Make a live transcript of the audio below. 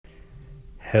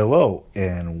Hello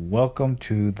and welcome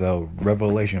to the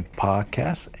Revelation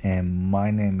Podcast, and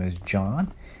my name is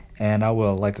John, and I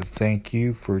would like to thank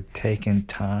you for taking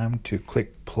time to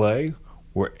click play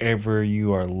wherever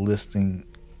you are listening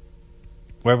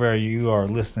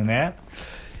at.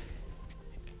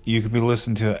 You could be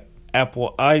listening to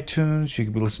Apple iTunes, you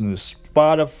could be listening to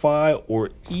Spotify,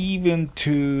 or even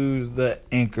to the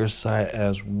Anchor site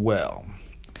as well.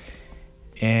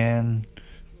 And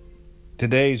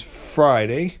today's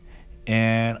Friday,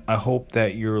 and I hope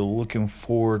that you're looking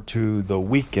forward to the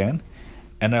weekend,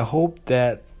 and I hope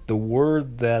that the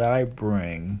word that I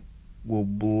bring will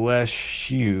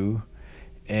bless you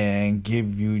and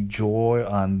give you joy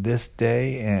on this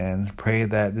day, and pray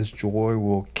that this joy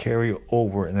will carry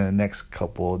over in the next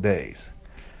couple of days.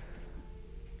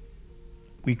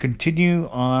 We continue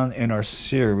on in our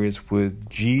series with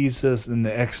Jesus in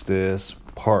the Exodus,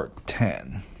 part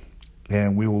 10.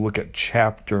 And we will look at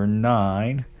chapter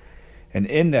 9. And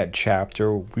in that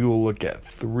chapter, we will look at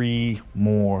 3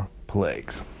 more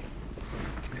plagues.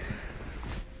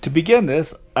 To begin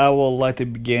this, I would like to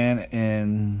begin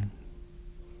in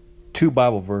 2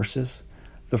 Bible verses.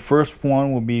 The first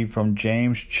one will be from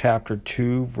James chapter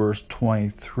 2, verse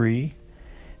 23.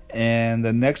 And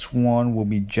the next one will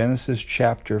be Genesis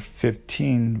chapter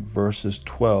 15, verses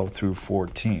 12 through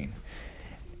 14.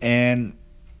 And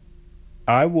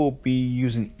I will be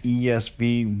using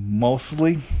ESV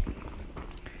mostly,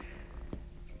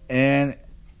 and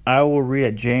I will read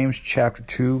at James chapter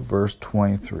 2, verse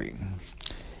 23.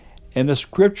 And the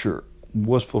scripture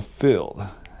was fulfilled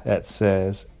that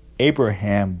says,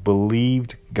 Abraham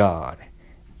believed God,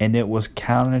 and it was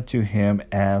counted to him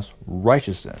as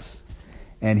righteousness,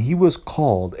 and he was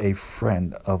called a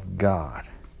friend of God.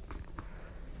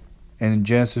 And in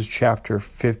Genesis chapter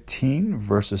 15,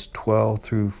 verses 12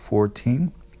 through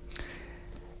 14,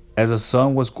 as the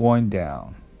sun was going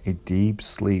down, a deep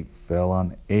sleep fell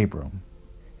on Abram,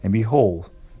 and behold,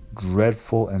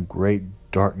 dreadful and great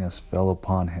darkness fell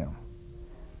upon him.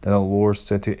 Then the Lord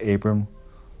said to Abram,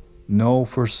 Know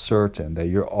for certain that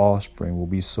your offspring will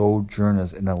be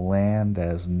sojourners in a land that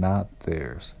is not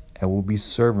theirs, and will be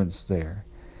servants there,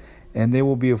 and they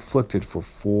will be afflicted for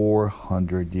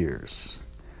 400 years.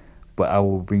 But I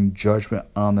will bring judgment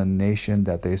on the nation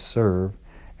that they serve,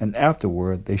 and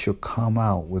afterward they shall come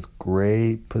out with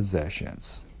great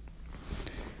possessions.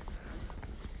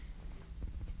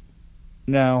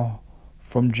 Now,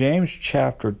 from James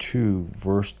chapter 2,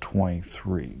 verse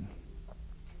 23,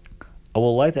 I would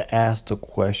like to ask the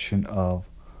question of,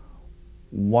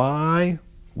 why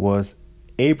was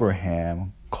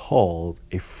Abraham called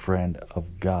a friend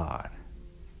of God?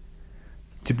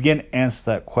 To begin to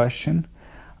answer that question,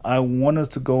 I want us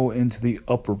to go into the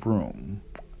upper room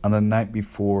on the night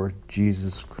before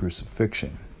Jesus'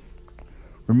 crucifixion.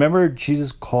 Remember,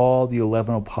 Jesus called the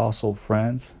 11 apostle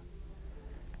friends?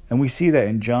 And we see that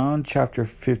in John chapter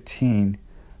 15,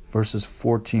 verses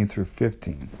 14 through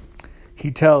 15.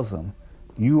 He tells them,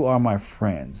 You are my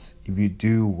friends if you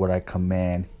do what I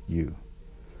command you.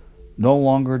 No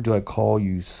longer do I call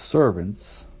you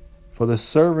servants, for the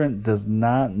servant does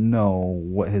not know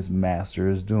what his master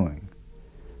is doing.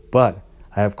 But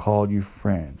I have called you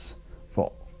friends,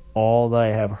 for all that I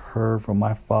have heard from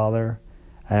my Father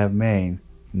I have made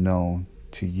known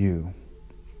to you.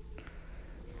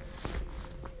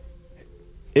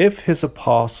 If his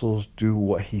apostles do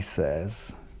what he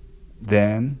says,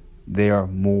 then they are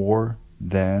more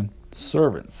than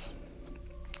servants.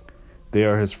 They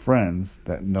are his friends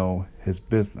that know his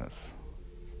business.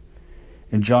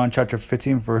 In John chapter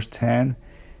 15, verse 10,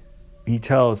 he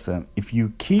tells them, If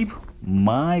you keep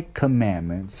my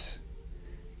commandments,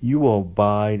 you will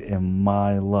abide in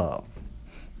my love,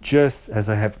 just as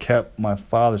I have kept my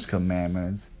Father's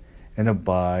commandments and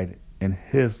abide in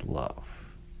his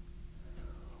love.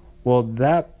 Well,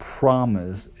 that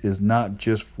promise is not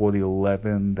just for the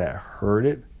 11 that heard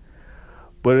it,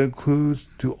 but it includes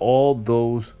to all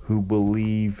those who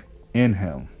believe in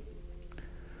him.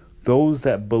 Those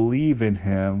that believe in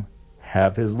him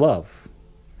have his love.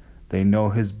 They know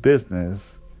his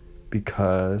business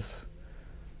because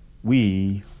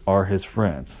we are his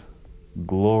friends.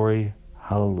 Glory,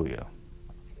 hallelujah.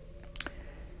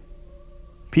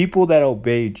 People that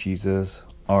obey Jesus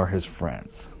are his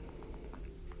friends.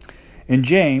 In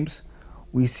James,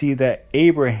 we see that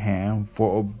Abraham,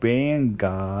 for obeying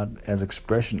God as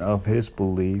expression of his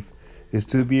belief, is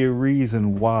to be a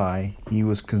reason why he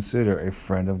was considered a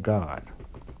friend of God.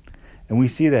 And we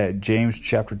see that James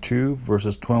chapter 2,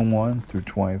 verses 21 through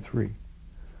 23.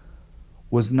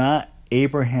 Was not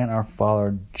Abraham our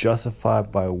father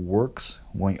justified by works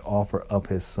when he offered up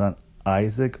his son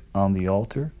Isaac on the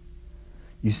altar?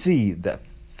 You see that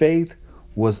faith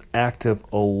was active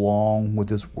along with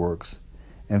his works,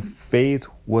 and faith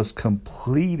was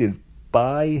completed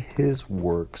by his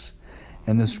works,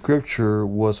 and the scripture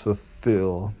was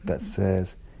fulfilled that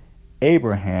says,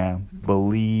 Abraham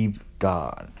believed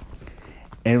God,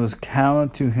 and it was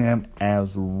counted to him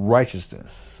as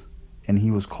righteousness, and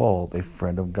he was called a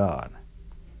friend of God.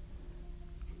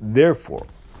 Therefore,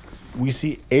 we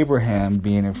see Abraham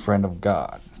being a friend of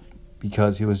God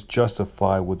because he was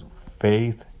justified with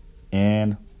faith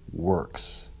and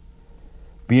works.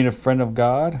 Being a friend of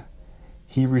God,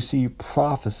 he received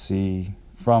prophecy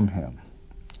from him.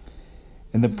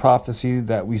 In the prophecy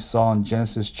that we saw in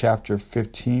Genesis chapter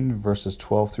 15, verses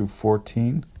 12 through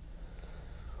 14,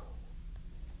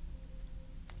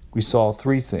 we saw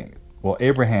three things. Well,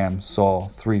 Abraham saw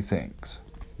three things.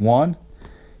 One,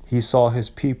 he saw his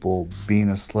people being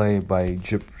enslaved by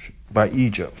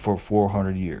Egypt for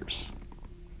 400 years.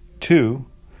 Two,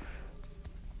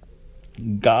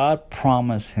 God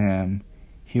promised him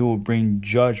he will bring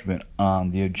judgment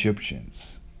on the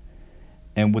Egyptians.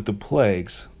 And with the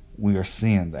plagues, we are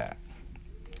seeing that.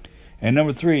 And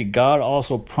number three, God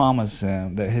also promised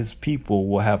him that his people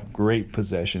will have great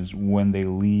possessions when they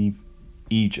leave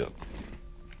Egypt.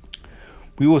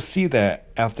 We will see that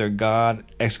after God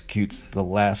executes the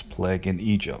last plague in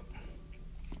Egypt.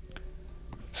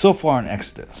 So far in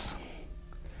Exodus,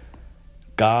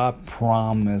 God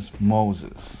promised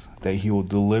Moses that he will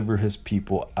deliver his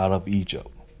people out of Egypt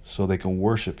so they can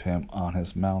worship him on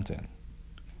his mountain.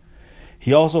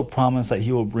 He also promised that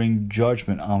he will bring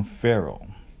judgment on Pharaoh.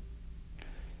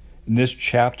 In this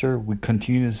chapter, we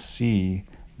continue to see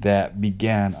that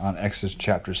began on Exodus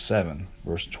chapter 7,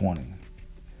 verse 20.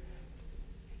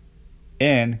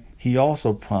 And he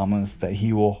also promised that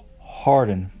he will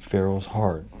harden Pharaoh's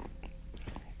heart.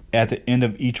 At the end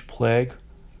of each plague,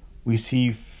 we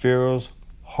see Pharaoh's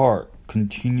heart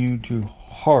continue to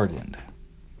harden.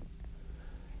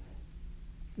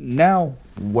 Now,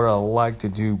 what I like to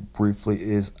do briefly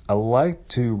is I like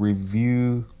to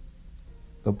review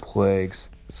the plagues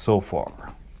so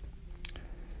far.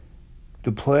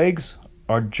 The plagues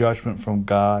are judgment from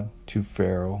God to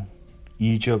Pharaoh,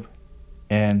 Egypt,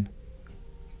 and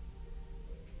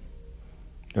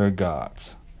their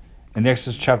gods. In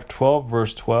Exodus chapter 12,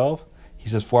 verse 12, he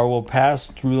says, For I will pass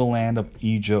through the land of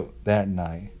Egypt that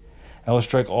night. I will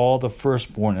strike all the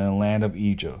firstborn in the land of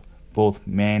Egypt, both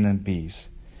man and beast.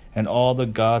 And all the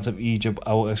gods of Egypt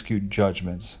I will execute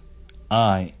judgments.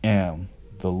 I am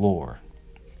the Lord.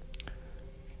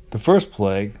 The first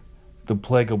plague, the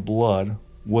plague of blood,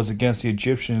 was against the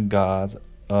Egyptian gods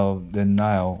of the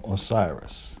Nile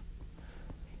Osiris.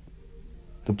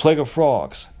 The plague of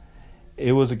frogs,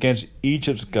 it was against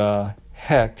Egypt's god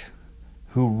Hecht,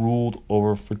 who ruled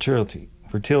over fertility.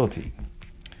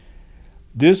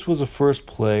 This was the first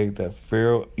plague that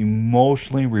Pharaoh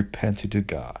emotionally repented to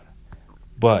God.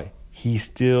 But he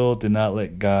still did not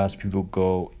let God's people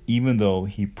go, even though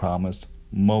he promised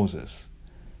Moses.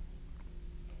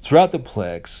 Throughout the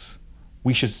plagues,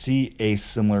 we should see a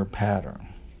similar pattern.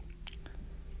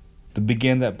 The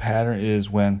beginning of that pattern is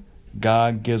when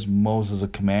God gives Moses a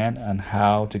command on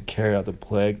how to carry out the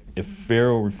plague if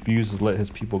Pharaoh refuses to let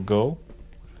his people go.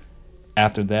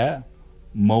 After that,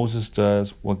 Moses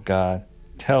does what God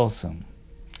tells him.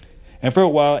 And for a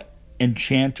while,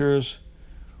 enchanters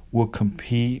will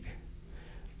compete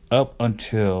up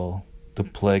until the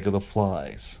plague of the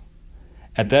flies.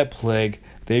 At that plague,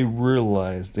 they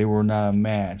realized they were not a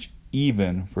match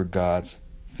even for God's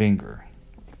finger.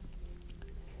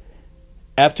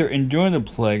 After enduring the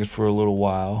plagues for a little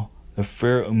while, the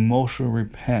Pharaoh emotionally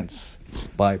repents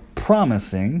by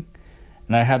promising,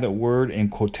 and I have that word in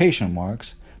quotation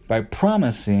marks, by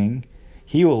promising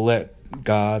he will let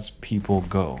God's people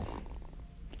go.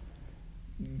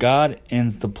 God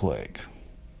ends the plague.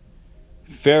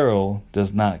 Pharaoh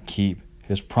does not keep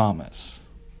his promise.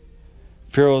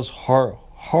 Pharaoh's heart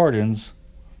hardens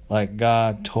like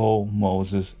God told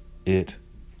Moses it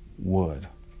would.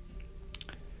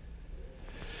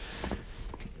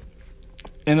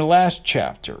 In the last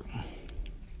chapter,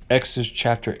 Exodus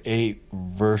chapter 8,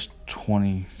 verse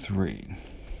 23,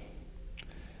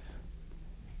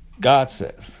 God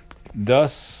says,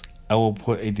 Thus I will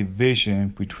put a division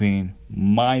between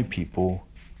my people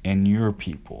and your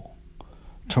people.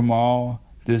 Tomorrow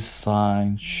this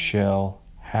sign shall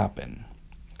happen.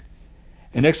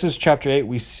 In Exodus chapter 8,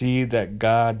 we see that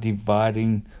God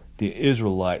dividing the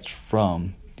Israelites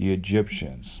from the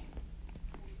Egyptians.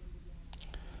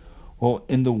 Well,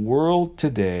 in the world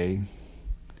today,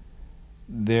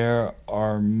 there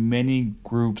are many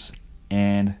groups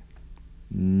and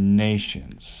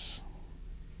nations.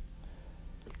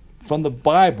 from the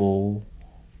Bible,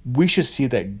 we should see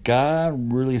that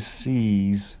God really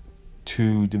sees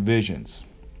two divisions.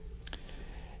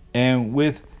 And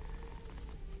with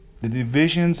the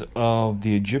divisions of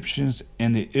the Egyptians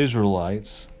and the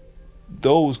Israelites,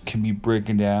 those can be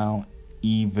broken down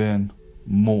even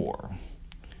more.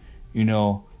 You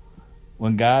know,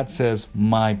 when God says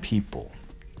my people,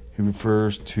 he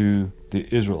refers to the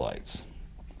Israelites.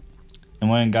 And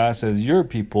when God says your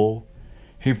people,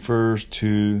 he refers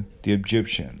to the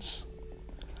Egyptians.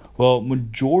 Well,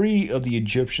 majority of the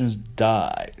Egyptians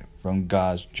died from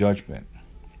God's judgment.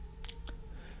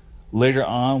 Later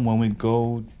on, when we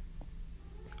go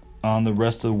on the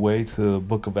rest of the way to the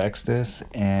book of Exodus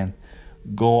and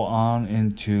go on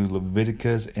into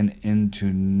Leviticus and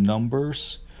into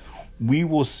Numbers, we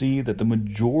will see that the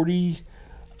majority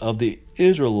of the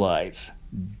Israelites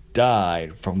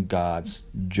died from God's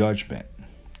judgment.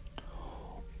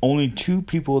 Only two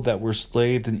people that were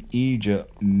slaves in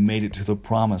Egypt made it to the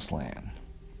promised land,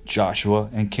 Joshua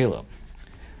and Caleb.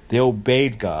 They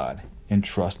obeyed God and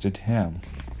trusted him.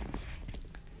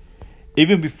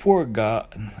 Even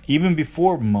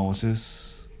before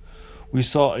Moses, we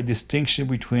saw a distinction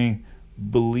between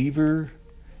believer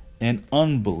and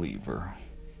unbeliever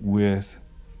with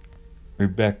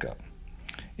Rebekah.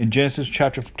 In Genesis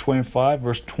chapter 25,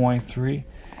 verse 23,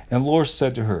 and the Lord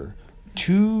said to her,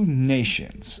 2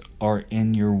 nations are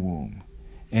in your womb,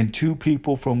 and 2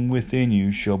 people from within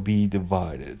you shall be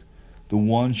divided. The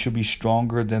one shall be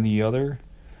stronger than the other.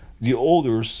 The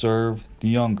older serve the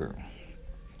younger.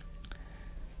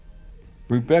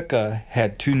 Rebekah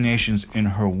had 2 nations in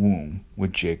her womb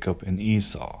with Jacob and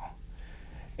Esau.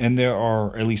 And there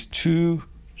are at least 2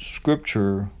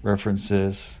 scripture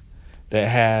references that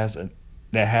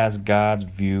has God's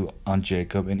view on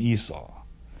Jacob and Esau.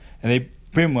 And they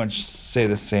pretty much say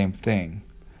the same thing.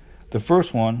 The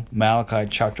first one, Malachi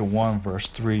chapter 1 verse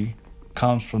 3,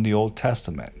 comes from the Old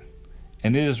Testament.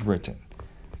 And it is written,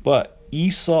 "But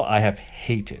Esau I have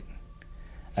hated.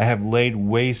 I have laid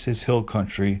waste his hill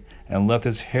country and left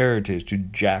his heritage to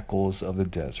jackals of the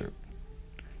desert."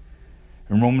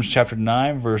 In Romans chapter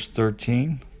 9 verse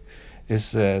 13, it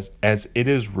says, "As it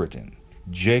is written,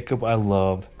 Jacob I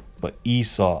loved, but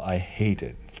Esau I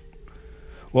hated."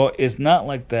 Well, it's not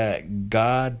like that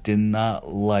God did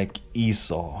not like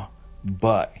Esau,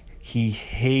 but he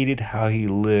hated how he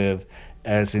lived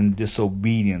as in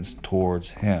disobedience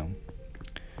towards him.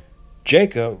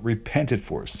 Jacob repented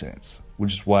for his sins,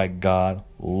 which is why God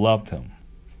loved him.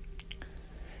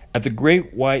 At the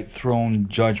great white throne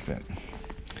judgment,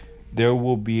 there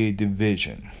will be a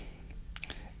division.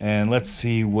 And let's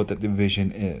see what that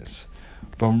division is.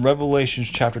 From Revelation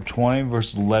chapter 20,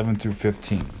 verses 11 through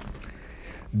 15.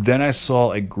 "Then I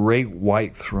saw a great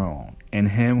white throne, and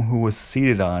him who was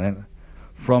seated on it.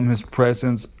 From his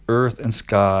presence earth and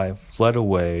sky fled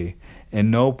away,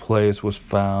 and no place was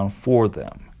found for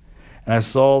them. And I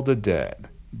saw the dead,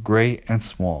 great and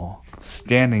small,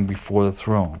 standing before the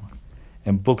throne,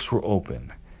 and books were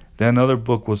opened. Then another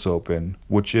book was opened,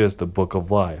 which is the book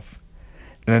of life.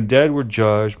 And the dead were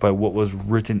judged by what was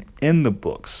written in the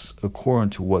books,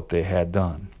 according to what they had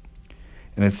done.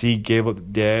 And the sea gave up the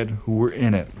dead who were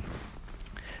in it.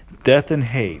 Death and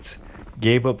Hades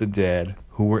gave up the dead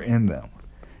who were in them,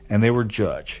 and they were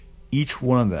judged, each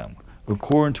one of them,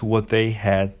 according to what they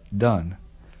had done.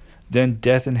 Then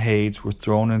death and Hades were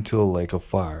thrown into the lake of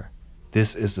fire.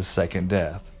 This is the second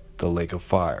death, the lake of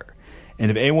fire. And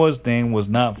if anyone's name was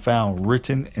not found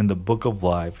written in the book of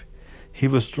life, he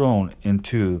was thrown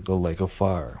into the lake of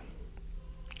fire.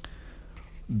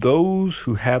 Those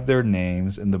who have their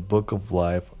names in the book of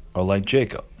life are like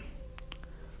Jacob.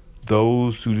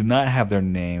 Those who do not have their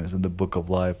names in the book of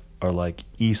life are like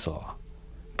Esau.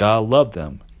 God loved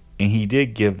them, and he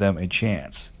did give them a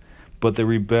chance, but they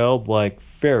rebelled like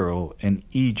Pharaoh and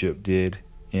Egypt did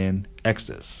in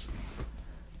Exodus.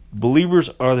 Believers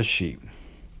are the sheep.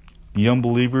 The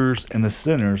unbelievers and the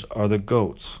sinners are the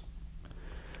goats.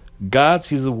 God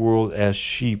sees the world as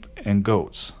sheep and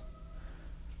goats.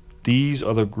 These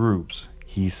are the groups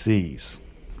he sees.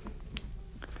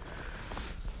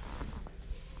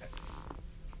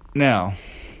 Now,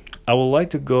 I would like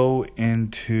to go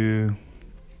into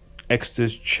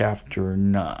Exodus chapter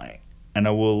 9, and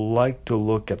I would like to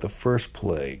look at the first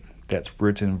plague that's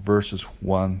written verses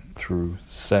 1 through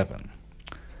 7.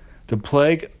 The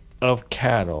plague of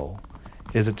cattle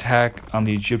is attack on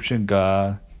the Egyptian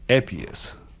god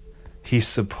Epius. He's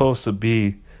supposed to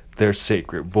be their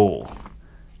sacred bull.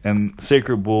 And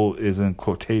sacred bull is in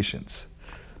quotations.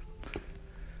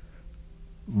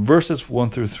 Verses 1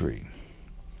 through 3.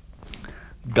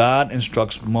 God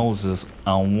instructs Moses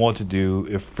on what to do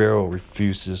if Pharaoh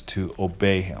refuses to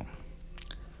obey him.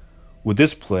 With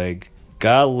this plague,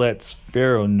 God lets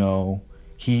Pharaoh know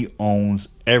he owns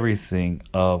everything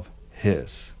of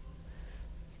his.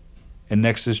 In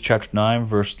Exodus chapter 9,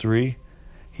 verse 3,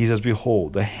 he says,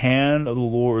 "Behold, the hand of the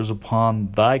Lord is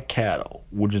upon thy cattle,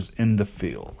 which is in the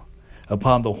field,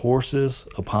 upon the horses,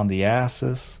 upon the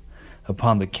asses,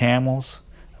 upon the camels,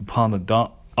 upon the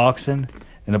oxen,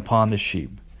 and upon the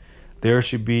sheep. There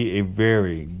should be a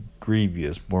very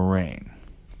grievous murrain."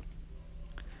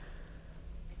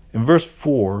 In verse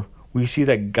 4, we see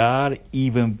that God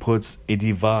even puts a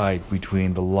divide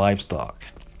between the livestock.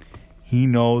 He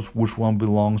knows which one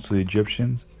belongs to the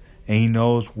Egyptians, and he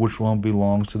knows which one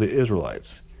belongs to the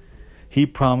Israelites. He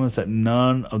promised that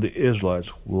none of the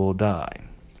Israelites will die.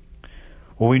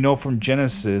 Well, we know from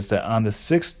Genesis that on the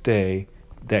sixth day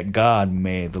that God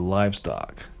made the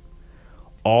livestock.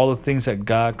 All the things that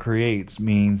God creates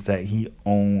means that he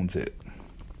owns it.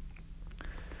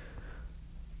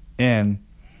 And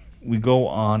we go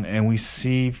on and we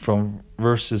see from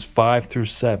verses 5 through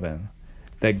 7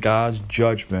 that God's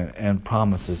judgment and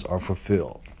promises are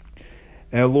fulfilled.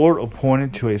 And the Lord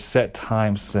appointed to a set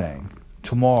time, saying,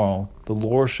 "Tomorrow the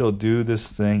Lord shall do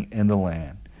this thing in the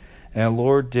land." And the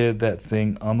Lord did that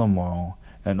thing on the morrow,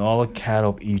 and all the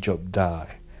cattle of Egypt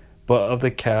died. But of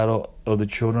the cattle of the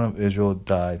children of Israel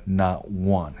died not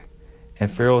one.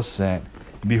 And Pharaoh sent,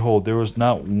 and behold, there was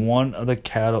not one of the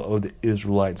cattle of the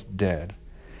Israelites dead.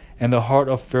 And the heart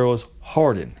of Pharaoh was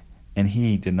hardened, and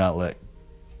he did not let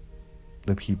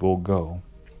the people go.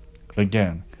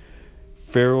 Again,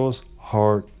 Pharaoh's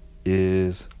heart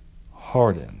is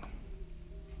hardened.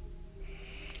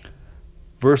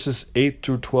 Verses 8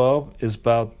 through 12 is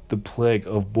about the plague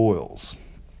of boils.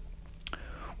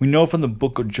 We know from the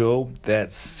book of Job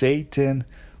that Satan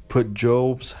put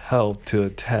Job's health to a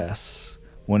test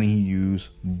when he used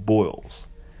boils.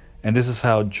 And this is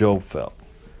how Job felt.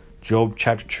 Job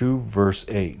chapter 2, verse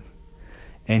 8.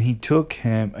 "And he took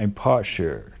him a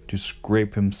potsherd to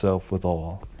scrape himself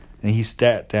withal, and he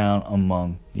sat down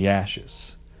among the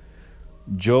ashes."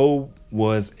 Job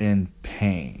was in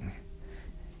pain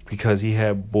because he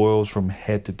had boils from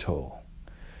head to toe.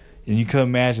 And you can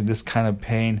imagine this kind of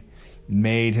pain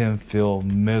made him feel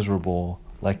miserable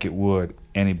like it would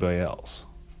anybody else.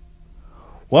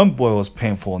 One boil is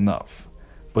painful enough,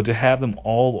 but to have them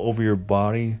all over your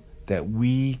body, that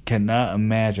we cannot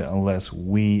imagine unless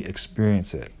we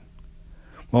experience it.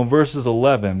 Well, in verses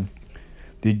 11,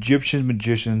 the Egyptian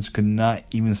magicians could not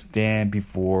even stand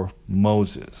before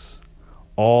Moses.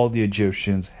 All the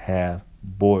Egyptians had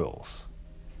boils.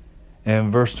 And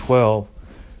in verse 12,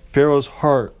 Pharaoh's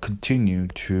heart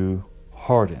continued to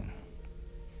harden.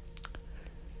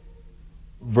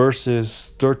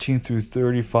 Verses 13 through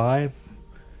 35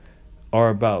 are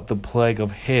about the plague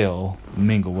of hail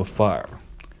mingled with fire.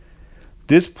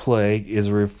 This plague is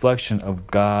a reflection of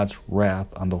God's wrath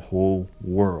on the whole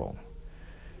world.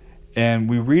 And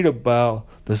we read about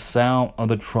the sound of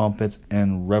the trumpets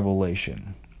in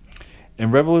Revelation.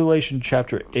 In Revelation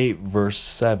chapter 8, verse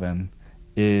 7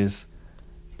 is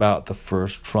about the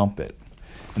first trumpet.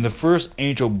 And the first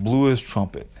angel blew his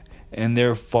trumpet, and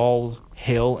there followed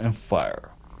hail and fire,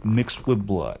 mixed with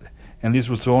blood. And these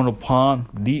were thrown upon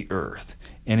the earth.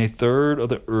 And a third of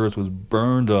the earth was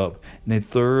burned up, and a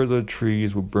third of the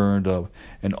trees were burned up,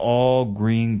 and all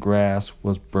green grass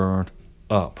was burned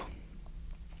up.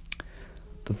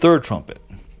 The third trumpet,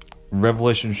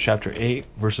 Revelation chapter 8,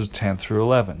 verses 10 through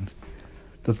 11.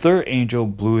 The third angel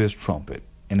blew his trumpet,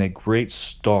 and a great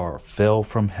star fell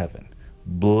from heaven,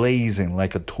 blazing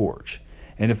like a torch,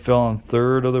 and it fell on a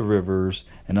third of the rivers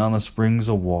and on the springs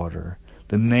of water.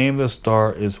 The name of the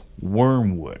star is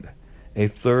Wormwood. A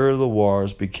third of the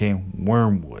waters became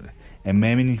wormwood, and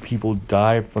many people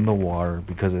died from the water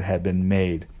because it had been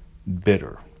made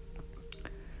bitter.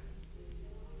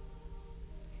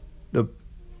 The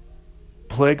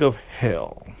plague of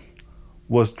hail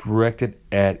was directed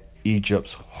at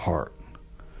Egypt's heart,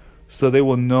 so they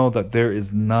will know that there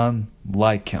is none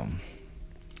like him.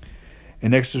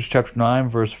 In Exodus chapter 9,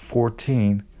 verse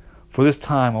 14, "For this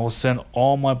time I will send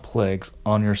all my plagues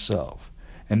on yourself,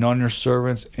 and on your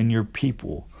servants and your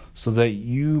people, so that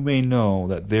you may know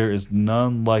that there is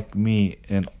none like me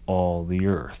in all the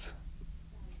earth."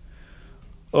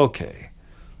 Okay,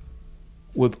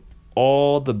 with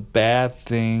all the bad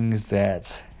things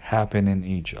that happen in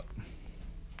Egypt,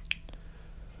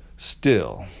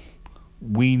 still,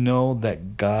 we know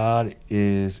that God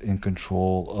is in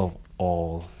control of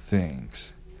all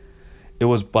things. It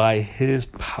was by his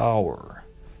power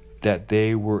that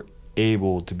they were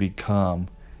able to become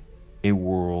a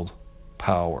world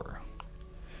power.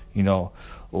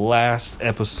 Last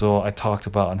episode I talked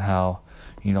about on how,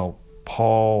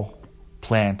 Paul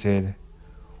planted,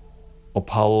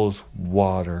 Apollos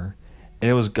water,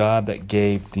 and it was God that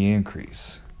gave the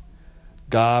increase.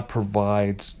 God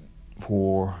provides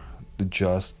for the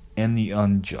just and the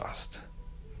unjust.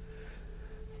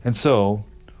 And so,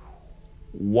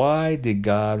 why did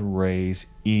God raise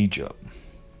Egypt?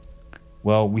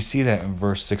 Well, we see that in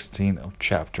verse 16 of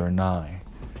chapter 9.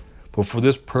 But for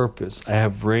this purpose I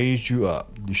have raised you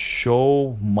up, to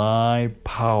show my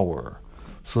power,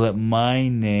 so that my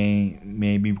name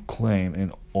may be proclaimed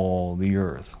in all the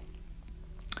earth.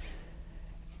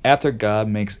 After God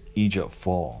makes Egypt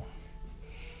fall,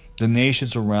 the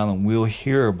nations around them will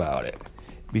hear about it,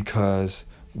 because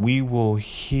we will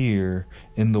hear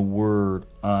in the word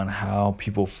on how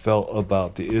people felt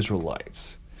about the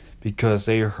Israelites, because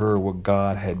they heard what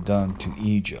God had done to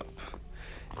Egypt.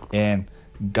 And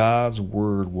God's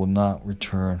word will not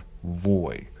return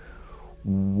void.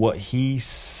 What he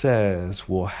says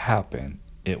will happen,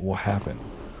 it will happen.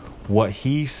 What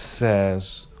he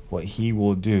says, what he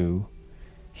will do,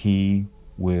 he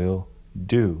will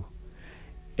do.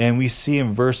 And we see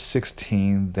in verse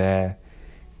 16 that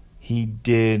he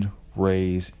did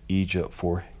raise Egypt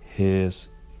for his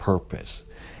purpose.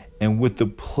 And with the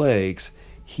plagues,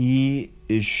 he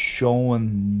is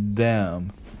showing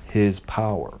them his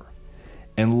power.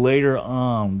 And later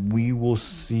on, we will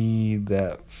see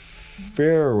that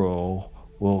Pharaoh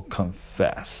will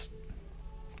confess,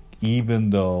 even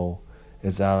though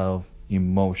it's out of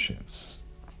emotions.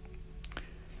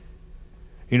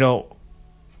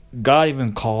 God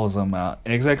even calls them out.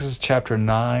 In Exodus chapter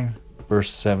 9,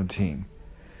 verse 17,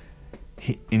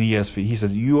 in ESV, he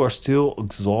says, "You are still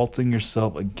exalting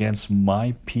yourself against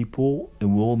my people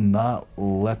and will not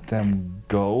let them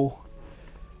go."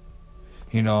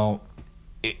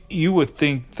 You would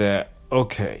think that,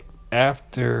 okay,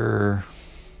 after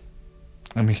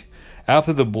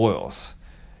the boils,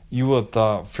 you would have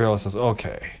thought Pharaoh says,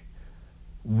 okay,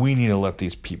 we need to let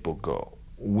these people go.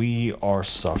 We are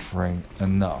suffering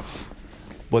enough.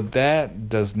 But that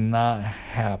does not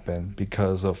happen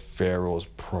because of Pharaoh's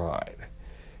pride.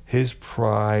 His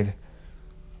pride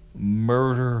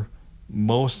murdered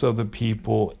most of the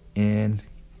people in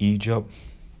Egypt.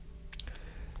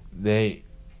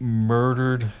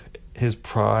 His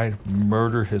pride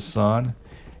murdered his son,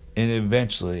 and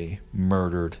eventually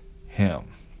murdered him.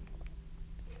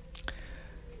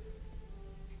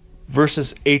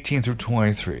 Verses 18 through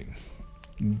 23.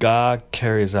 God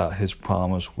carries out his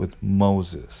promise with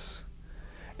Moses.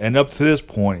 And up to this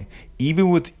point, even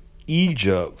with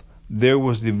Egypt, there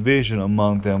was division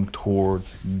among them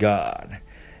towards God.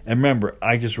 And remember,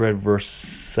 I just read verse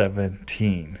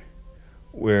 17,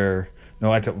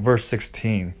 verse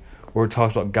 16, where it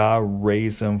talks about God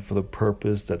raised them for the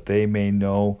purpose that they may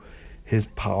know his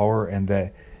power and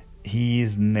that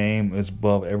his name is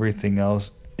above everything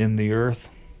else in the earth.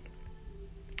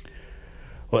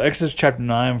 Well, Exodus chapter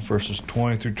 9, verses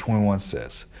 20 through 21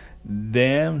 says,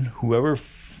 "Then whoever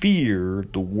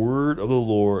feared the word of the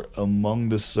Lord among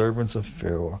the servants of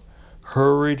Pharaoh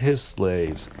hurried his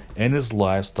slaves and his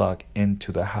livestock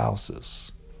into the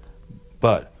houses.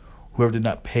 But whoever did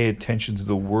not pay attention to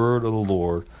the word of the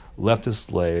Lord left his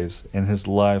slaves and his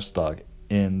livestock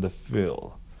in the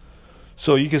field."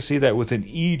 So you can see that within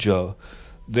Egypt,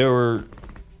 they were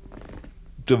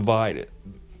divided.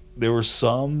 There were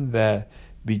some that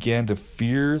began to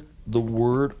fear the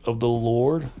word of the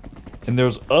Lord, and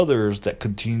there's others that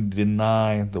continued to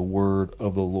deny the word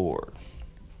of the Lord.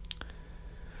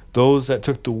 Those that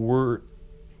took the word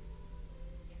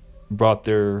brought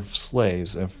their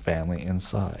slaves and family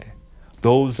inside.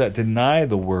 Those that denied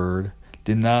the word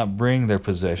did not bring their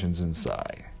possessions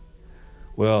inside.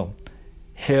 Well,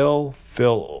 hell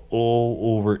fell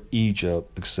all over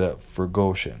Egypt except for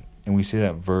Goshen. And we see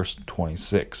that in verse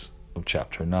 26 of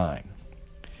chapter 9.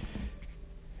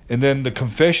 And then the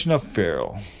confession of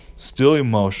Pharaoh, still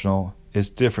emotional, is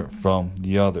different from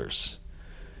the others.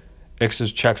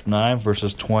 Exodus chapter 9,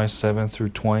 verses 27 through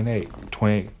 28.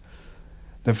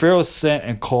 Then Pharaoh sent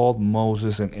and called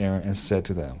Moses and Aaron and said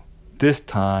to them, "This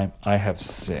time I have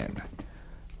sinned.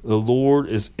 The Lord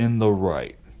is in the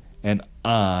right, and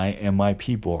I and my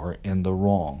people are in the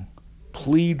wrong.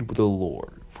 Plead with the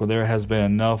Lord, for there has been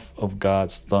enough of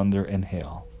God's thunder and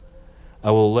hail. I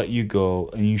will let you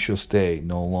go, and you shall stay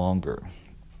no longer."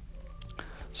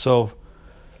 So,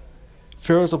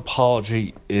 Pharaoh's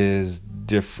apology is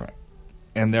different,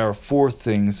 and there are 4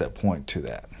 things that point to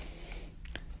that.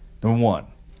 Number 1,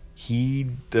 he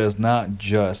does not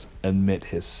just admit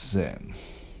his sin.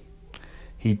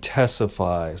 He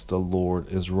testifies the Lord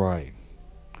is right.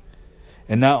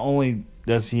 And not only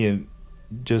does he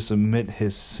just admit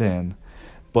his sin,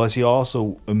 but he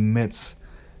also admits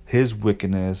his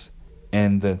wickedness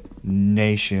and the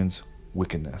nation's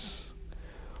wickedness.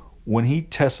 When he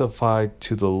testified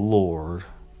to the Lord,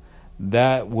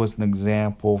 that was an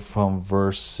example from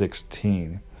verse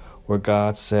 16, where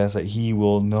God says that he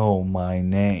will know my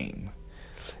name.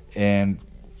 And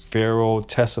Pharaoh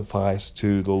testifies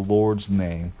to the Lord's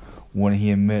name when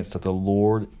he admits that the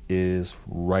Lord is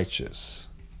righteous.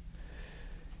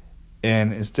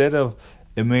 And instead of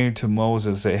admitting to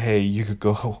Moses that, hey, you could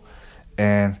go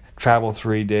and travel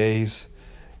 3 days,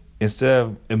 instead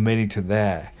of admitting to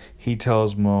that, he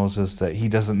tells Moses that he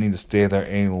doesn't need to stay there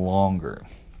any longer.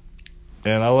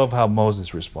 And I love how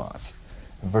Moses responds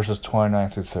in verses 29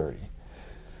 through 30.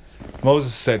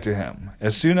 Moses said to him,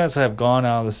 "As soon as I have gone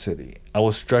out of the city, I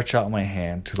will stretch out my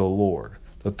hand to the Lord.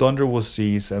 The thunder will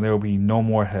cease, and there will be no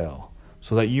more hail,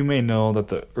 so that you may know that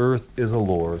the earth is the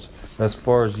Lord's. As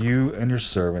far as you and your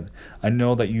servant, I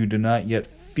know that you do not yet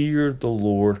fear the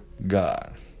Lord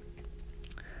God."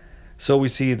 So we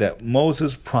see that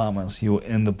Moses promised he will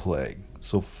end the plague,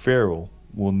 so Pharaoh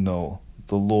will know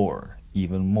the Lord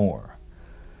even more.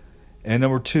 And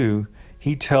number 2,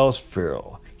 he tells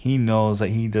Pharaoh he knows that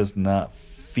he does not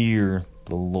fear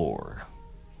the Lord.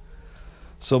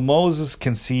 So Moses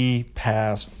can see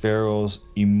past Pharaoh's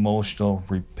emotional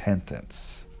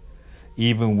repentance,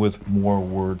 even with more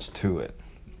words to it.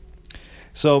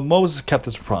 So Moses kept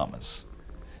his promise.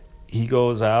 He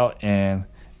goes out and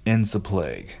ends the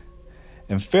plague.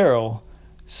 And Pharaoh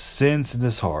sins in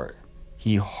his heart.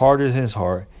 He hardened his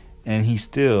heart, and he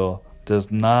still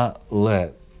does not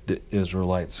let the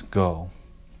Israelites go.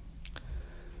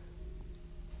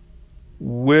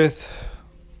 With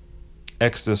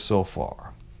Exodus so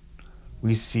far,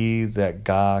 we see that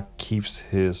God keeps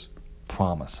his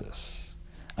promises.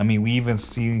 I mean, we even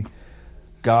see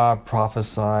God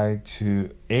prophesy to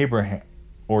Abraham,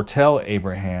 or tell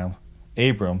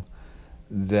Abram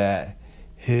that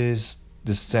his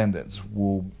descendants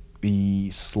will be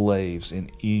slaves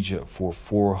in Egypt for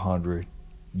 400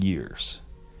 years.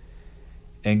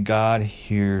 And God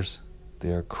hears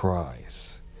their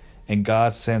cries. And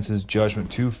God sends his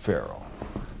judgment to Pharaoh.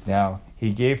 Now,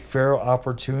 he gave Pharaoh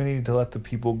opportunity to let the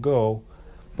people go,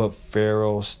 but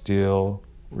Pharaoh still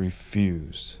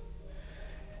refused.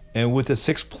 And with the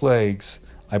 6 plagues,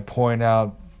 I point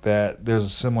out that there's a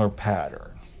similar pattern.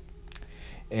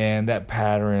 And that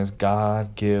pattern is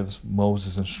God gives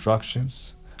Moses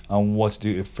instructions on what to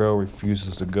do if Pharaoh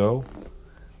refuses to go.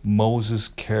 Moses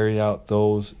carried out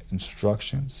those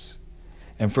instructions.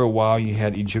 And for a while you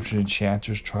had Egyptian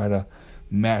enchanters try to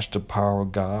match the power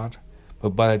of God.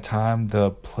 But by the time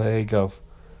the plague of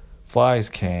flies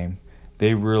came,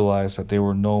 they realized that they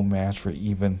were no match for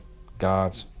even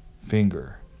God's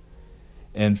finger.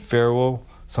 And Pharaoh,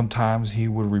 sometimes he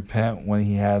would repent when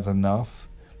he has enough.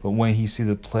 But when he sees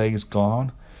the plagues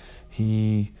gone,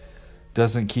 he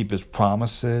doesn't keep his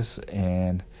promises,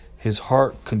 and his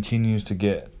heart continues to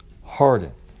get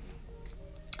hardened.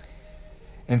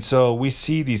 And so we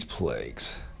see these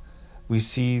plagues. We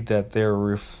see that they're a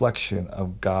reflection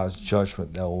of God's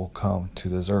judgment that will come to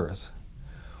this earth.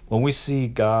 When we see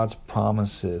God's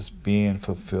promises being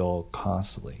fulfilled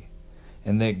constantly,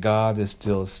 and that God is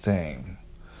still the same,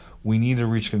 we need to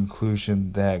reach a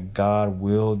conclusion that God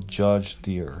will judge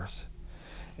the earth,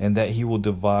 and that he will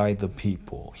divide the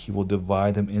people. He will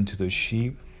divide them into the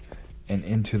sheep and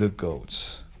into the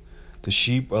goats. The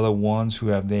sheep are the ones who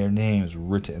have their names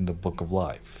written in the book of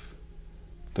life.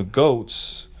 The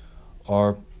goats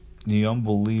are the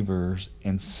unbelievers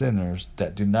and sinners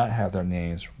that do not have their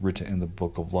names written in the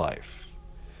book of life.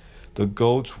 The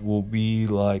goats will be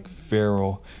like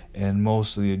Pharaoh and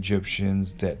most of the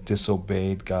Egyptians that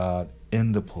disobeyed God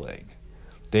in the plague.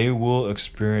 They will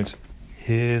experience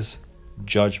his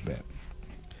judgment.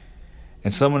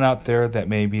 And someone out there that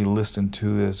may be listening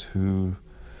to this who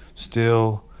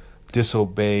still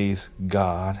disobeys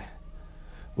God,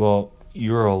 well,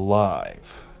 you're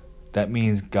alive. That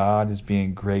means God is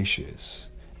being gracious,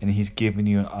 and he's giving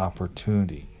you an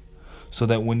opportunity, so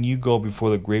that when you go before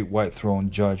the great white throne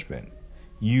judgment,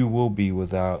 you will be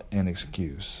without an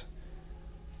excuse.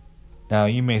 Now,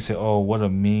 you may say, oh, what a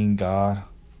mean God.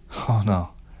 Oh,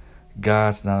 no.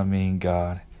 God's not a mean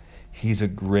God. He's a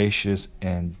gracious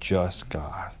and just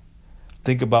God.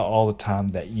 Think about all the time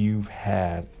that you've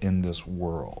had in this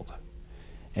world.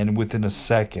 And within a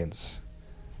seconds,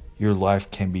 your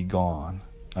life can be gone.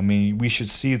 I mean, we should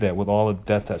see that with all the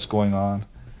death that's going on.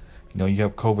 You know, you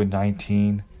have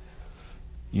COVID-19.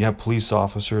 You have police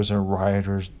officers and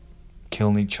rioters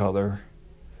killing each other.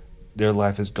 Their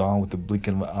life is gone with the blink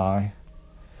of an eye.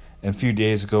 And a few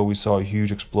days ago, we saw a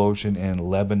huge explosion in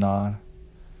Lebanon.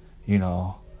 You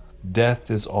know,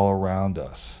 death is all around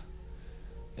us.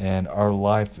 And our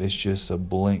life is just a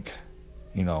blink.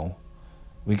 You know,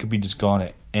 we could be just gone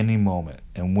at any moment.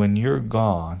 And when you're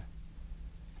gone,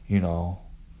 you know,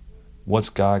 what's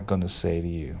God going to say to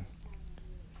you?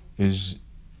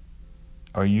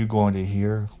 Are you going to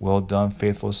hear, "Well done,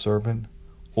 faithful servant"?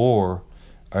 Or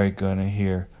are you going to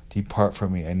hear, "Depart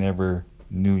from me, I never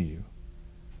knew you"?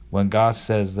 When God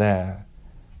says that,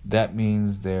 that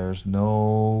means there's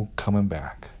no coming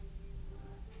back.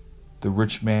 The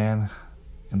rich man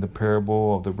in the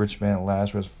parable of the rich man and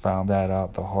Lazarus found that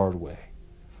out the hard way.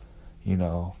 You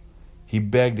know, he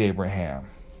begged Abraham,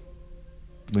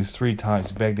 at least 3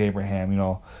 times, he begged Abraham, you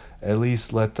know, at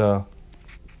least let the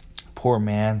poor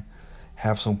man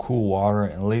have some cool water,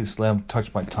 and at least let him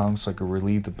touch my tongue so I could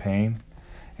relieve the pain.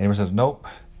 And Abraham says, nope,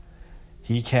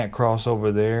 he can't cross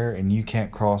over there, and you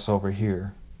can't cross over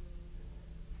here.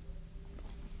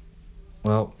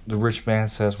 Well, the rich man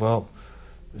says, well,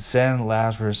 send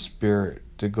Lazarus' spirit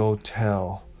to go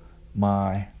tell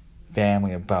my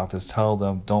family about this. Tell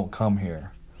them, don't come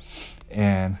here.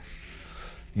 And,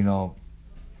 you know,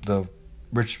 the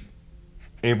rich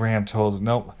Abraham told him,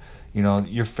 nope, you know,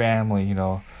 your family, you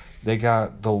know, they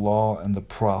got the law and the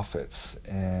prophets.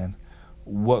 And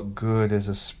what good is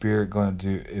a spirit going to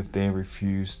do if they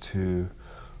refuse to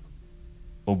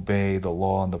obey the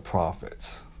law and the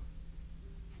prophets?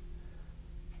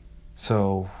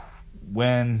 So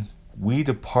when we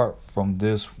depart from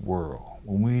this world,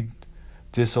 when we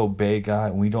disobey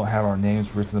God and we don't have our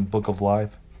names written in the book of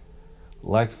life,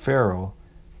 like Pharaoh,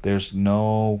 there's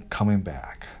no coming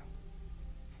back.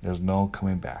 There's no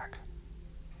coming back.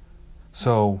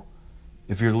 So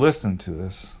if you're listening to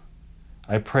this,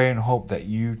 I pray and hope that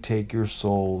you take your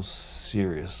soul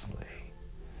seriously.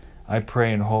 I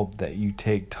pray and hope that you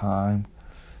take time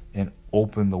and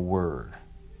open the Word.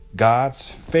 God's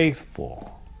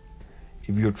faithful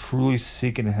if you're truly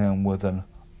seeking Him with an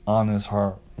honest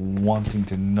heart, wanting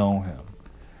to know Him.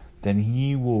 Then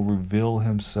He will reveal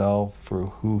Himself for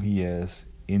who He is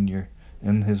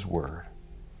in His Word.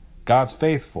 God's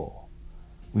faithful.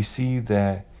 We see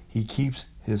that He keeps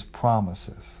His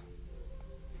promises.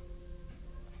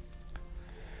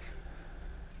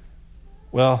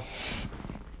 Well,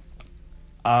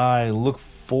 I look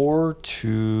forward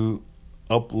to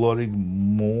uploading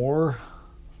more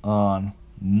on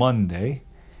Monday.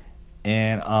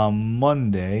 And on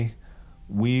Monday,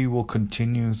 we will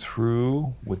continue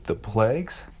through with the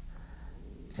plagues.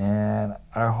 And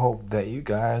I hope that you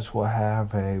guys will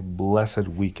have a blessed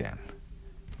weekend.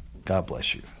 God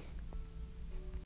bless you.